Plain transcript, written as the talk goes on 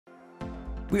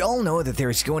We all know that there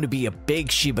is going to be a big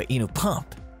Shiba Inu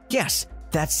pump. Yes,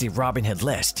 that's the Robinhood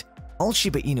list. All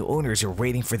Shiba Inu owners are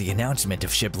waiting for the announcement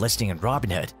of Shib listing on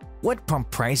Robinhood. What pump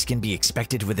price can be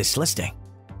expected with this listing?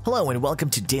 Hello and welcome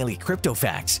to Daily Crypto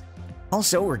Facts.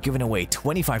 Also, we're giving away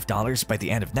 $25 by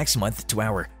the end of next month to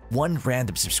our one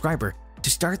random subscriber to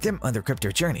start them on their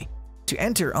crypto journey. To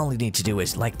enter, all you need to do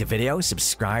is like the video,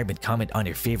 subscribe, and comment on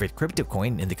your favorite crypto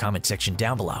coin in the comment section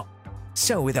down below.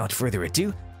 So without further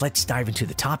ado, let's dive into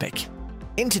the topic.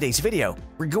 In today's video,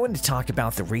 we're going to talk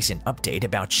about the recent update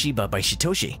about Shiba by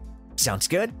Shytoshi. Sounds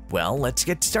good? Well, let's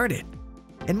get started.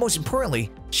 And most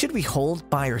importantly, should we hold,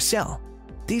 buy, or sell?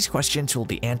 These questions will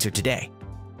be answered today.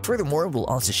 Furthermore, we'll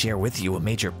also share with you a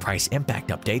major price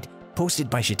impact update posted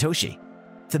by Shytoshi.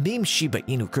 The meme Shiba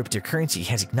Inu cryptocurrency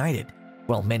has ignited.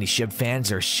 While many Shib fans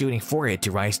are shooting for it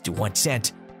to rise to 1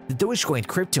 cent, the Dogecoin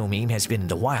crypto meme has been in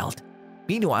the wild.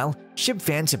 Meanwhile, Shib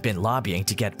fans have been lobbying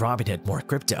to get Robinhood more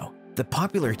crypto. The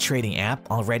popular trading app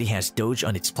already has Doge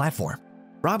on its platform.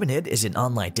 Robinhood is an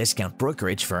online discount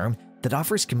brokerage firm that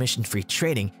offers commission-free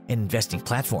trading and investing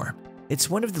platform. It's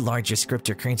one of the largest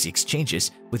cryptocurrency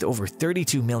exchanges with over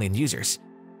 32 million users.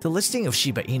 The listing of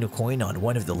Shiba Inu Coin on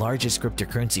one of the largest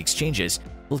cryptocurrency exchanges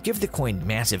will give the coin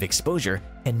massive exposure,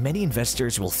 and many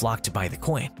investors will flock to buy the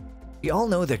coin. We all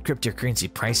know that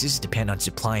cryptocurrency prices depend on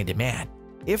supply and demand.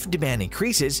 If demand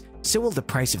increases, so will the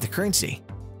price of the currency.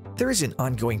 There is an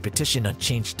ongoing petition on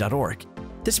change.org.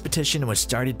 This petition was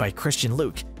started by Christin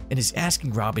Luke and is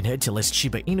asking Robinhood to list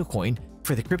Shiba Inu Coin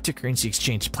for the cryptocurrency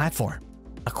exchange platform.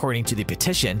 According to the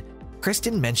petition,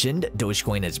 Christin mentioned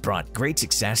Dogecoin has brought great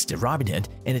success to Robinhood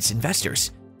and its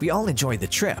investors. We all enjoy the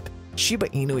trip. Shiba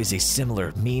Inu is a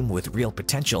similar meme with real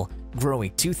potential,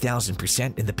 growing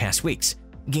 2,000% in the past weeks,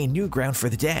 gained new ground for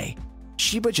the day.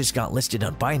 Shiba just got listed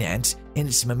on Binance and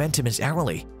its momentum is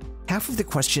hourly. Half of the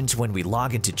questions when we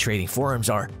log into trading forums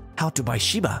are how to buy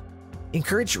Shiba.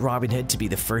 Encourage Robinhood to be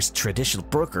the first traditional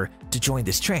broker to join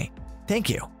this train. Thank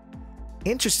you.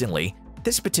 Interestingly,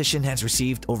 this petition has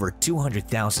received over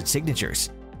 200,000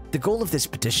 signatures. The goal of this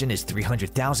petition is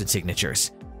 300,000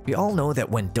 signatures. We all know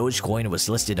that when Dogecoin was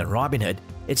listed on Robinhood,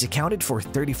 it's accounted for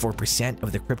 34%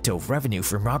 of the crypto revenue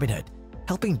from Robinhood,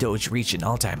 helping Doge reach an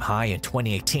all-time high in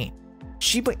 2018.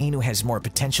 Shiba Inu has more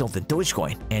potential than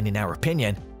Dogecoin, and in our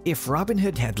opinion, if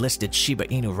Robinhood had listed Shiba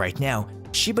Inu right now,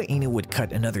 Shiba Inu would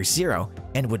cut another zero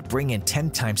and would bring in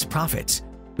 10 times profits.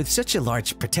 With such a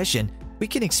large petition, we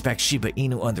can expect Shiba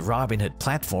Inu on the Robinhood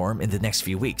platform in the next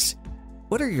few weeks.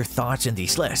 What are your thoughts on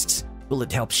these lists? Will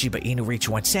it help Shiba Inu reach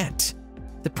 1 cent?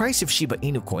 The price of Shiba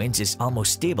Inu coins is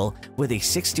almost stable with a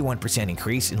 61%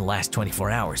 increase in the last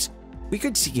 24 hours. We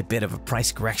could see a bit of a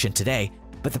price correction today,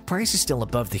 but the price is still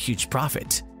above the huge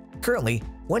profit. Currently,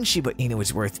 1 Shiba Inu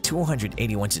is worth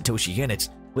 281 Satoshi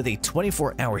units with a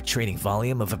 24-hour trading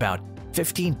volume of about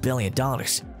 $15 billion.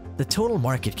 The total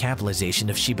market capitalization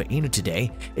of Shiba Inu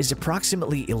today is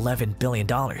approximately $11 billion.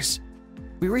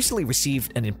 We recently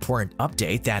received an important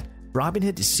update that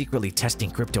Robinhood is secretly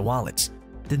testing crypto wallets.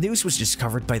 The news was just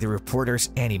covered by the reporters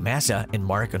Annie Massa and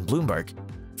Mark on Bloomberg.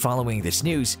 Following this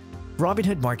news,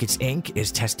 Robinhood Markets Inc.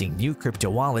 is testing new crypto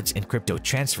wallets and crypto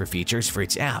transfer features for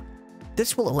its app.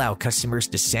 This will allow customers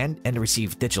to send and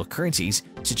receive digital currencies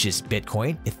such as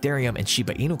Bitcoin, Ethereum, and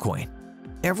Shiba Inu Coin.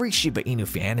 Every Shiba Inu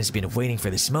fan has been waiting for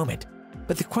this moment,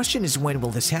 but the question is, when will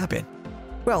this happen?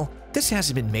 Well, this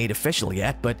hasn't been made official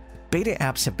yet, but beta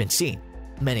apps have been seen.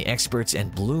 Many experts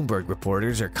and Bloomberg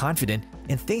reporters are confident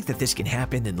and think that this can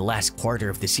happen in the last quarter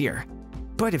of this year.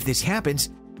 But if this happens,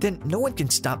 then no one can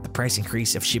stop the price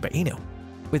increase of Shiba Inu.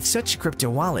 With such crypto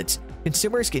wallets,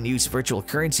 consumers can use virtual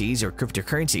currencies or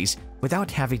cryptocurrencies without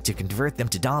having to convert them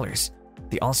to dollars.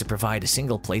 They also provide a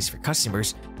single place for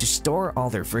customers to store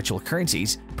all their virtual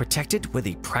currencies, protected with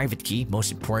a private key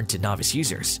most important to novice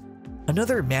users.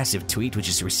 Another massive tweet which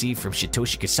is received from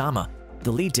Shytoshi Kusama,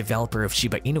 the lead developer of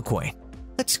Shiba Inu Coin.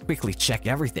 Let's quickly check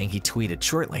everything he tweeted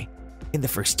shortly. In the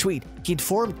first tweet, he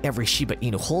informed every Shiba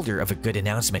Inu holder of a good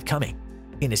announcement coming.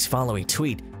 In his following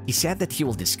tweet, he said that he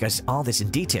will discuss all this in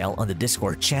detail on the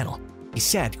Discord channel. He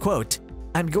said, quote,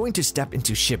 "I'm going to step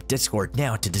into Shib Discord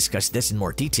now to discuss this in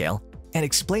more detail and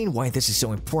explain why this is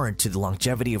so important to the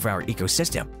longevity of our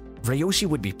ecosystem. Ryoshi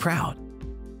would be proud."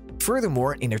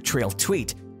 Furthermore, in a trail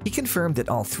tweet, he confirmed that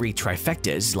all 3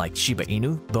 trifectas like Shiba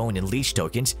Inu, Bone, and Leash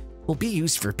tokens will be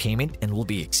used for payment and will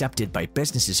be accepted by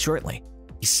businesses shortly.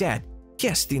 He said,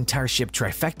 yes, the entire Shib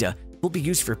trifecta will be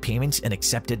used for payments and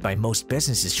accepted by most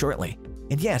businesses shortly.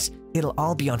 And yes, it'll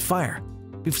all be on fire.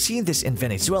 We've seen this in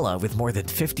Venezuela with more than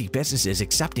 50 businesses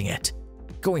accepting it.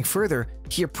 Going further,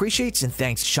 he appreciates and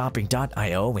thanks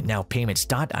Shopping.io and now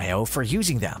Payments.io for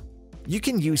using them. You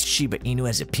can use Shiba Inu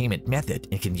as a payment method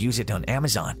and can use it on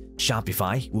Amazon,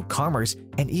 Shopify, WooCommerce,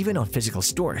 and even on physical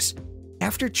stores.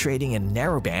 After trading in a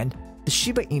narrow band, the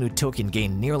Shiba Inu token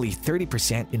gained nearly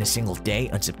 30% in a single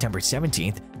day on September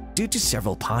 17th due to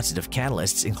several positive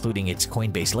catalysts, including its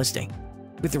Coinbase listing.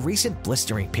 With the recent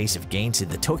blistering pace of gains in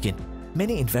the token,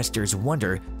 many investors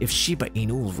wonder if Shiba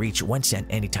Inu will reach 1 cent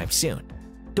anytime soon.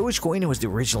 Dogecoin was the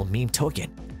original meme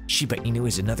token. Shiba Inu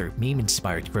is another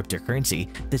meme-inspired cryptocurrency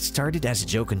that started as a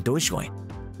joke on Dogecoin.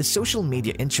 The social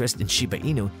media interest in Shiba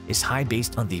Inu is high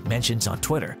based on the mentions on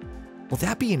Twitter. Will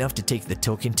that be enough to take the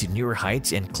token to newer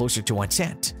heights and closer to 1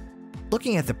 cent?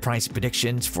 Looking at the price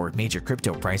predictions for major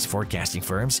crypto price forecasting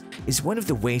firms is one of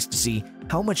the ways to see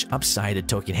how much upside a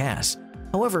token has.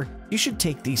 However, you should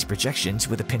take these projections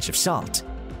with a pinch of salt.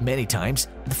 Many times,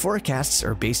 the forecasts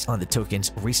are based on the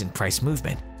token's recent price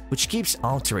movement, which keeps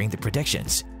altering the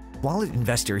predictions. Wallet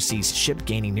Investor sees Shib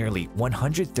gaining nearly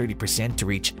 130% to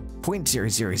reach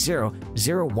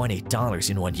 $0.000018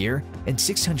 in 1 year and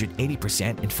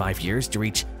 680% in 5 years to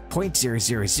reach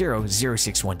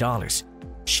 $0.000061.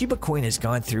 Shiba Coin has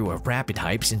gone through a rapid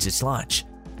hype since its launch.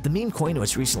 The meme coin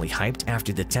was recently hyped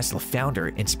after the Tesla founder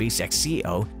and SpaceX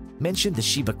CEO mentioned the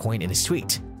Shiba Coin in his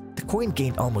tweet. The coin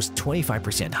gained almost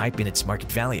 25% hype in its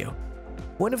market value.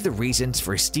 One of the reasons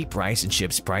for a steep rise in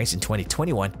Shib's price in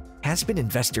 2021 has been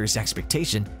investors'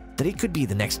 expectation that it could be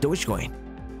the next Dogecoin.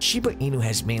 Shiba Inu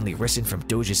has mainly risen from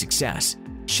Doge's success.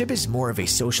 Shib is more of a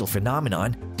social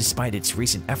phenomenon despite its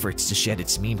recent efforts to shed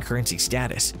its meme currency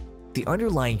status. The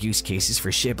underlying use cases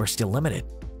for Shib are still limited.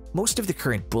 Most of the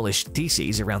current bullish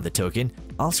theses around the token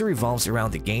also revolves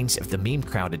around the gains if the meme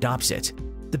crowd adopts it.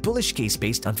 The bullish case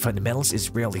based on fundamentals is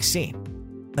rarely seen.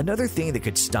 Another thing that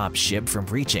could stop Shib from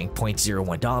reaching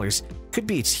 $0.01 could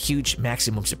be its huge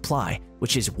maximum supply,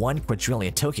 which is 1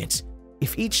 quadrillion tokens.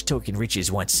 If each token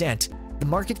reaches 1 cent, the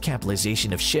market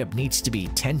capitalization of Shib needs to be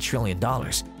 $10 trillion,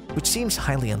 which seems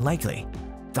highly unlikely.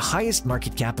 The highest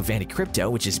market cap of any crypto,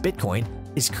 which is Bitcoin,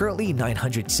 is currently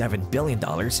 $907 billion,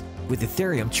 with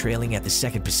Ethereum trailing at the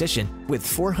second position with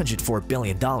 $404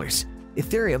 billion.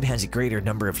 Ethereum has a greater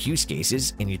number of use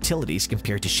cases and utilities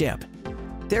compared to Shib.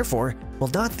 Therefore,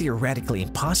 while not theoretically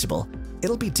impossible,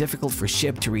 it'll be difficult for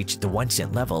Shib to reach the 1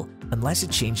 cent level unless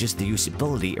it changes the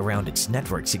usability around its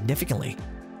network significantly.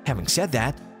 Having said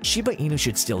that, Shiba Inu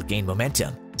should still gain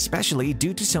momentum, especially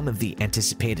due to some of the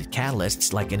anticipated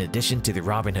catalysts like an addition to the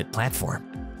Robinhood platform.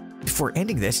 Before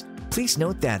ending this, please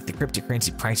note that the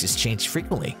cryptocurrency prices change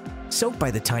frequently, so by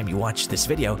the time you watch this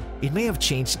video, it may have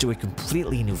changed to a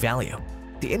completely new value.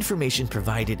 The information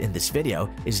provided in this video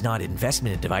is not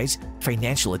investment advice,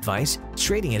 financial advice,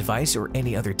 trading advice, or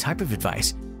any other type of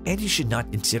advice, and you should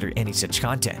not consider any such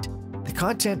content. The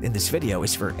content in this video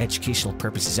is for educational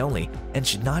purposes only and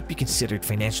should not be considered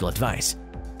financial advice.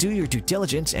 Do your due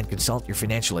diligence and consult your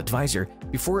financial advisor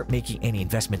before making any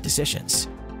investment decisions.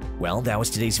 Well, that was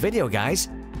today's video, guys.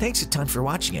 Thanks a ton for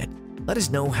watching it. Let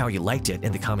us know how you liked it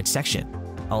in the comment section.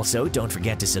 Also, don't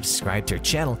forget to subscribe to our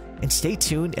channel and stay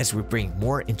tuned as we bring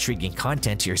more intriguing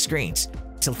content to your screens.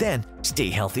 Till then, stay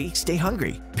healthy, stay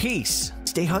hungry. Peace.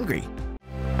 Stay hungry.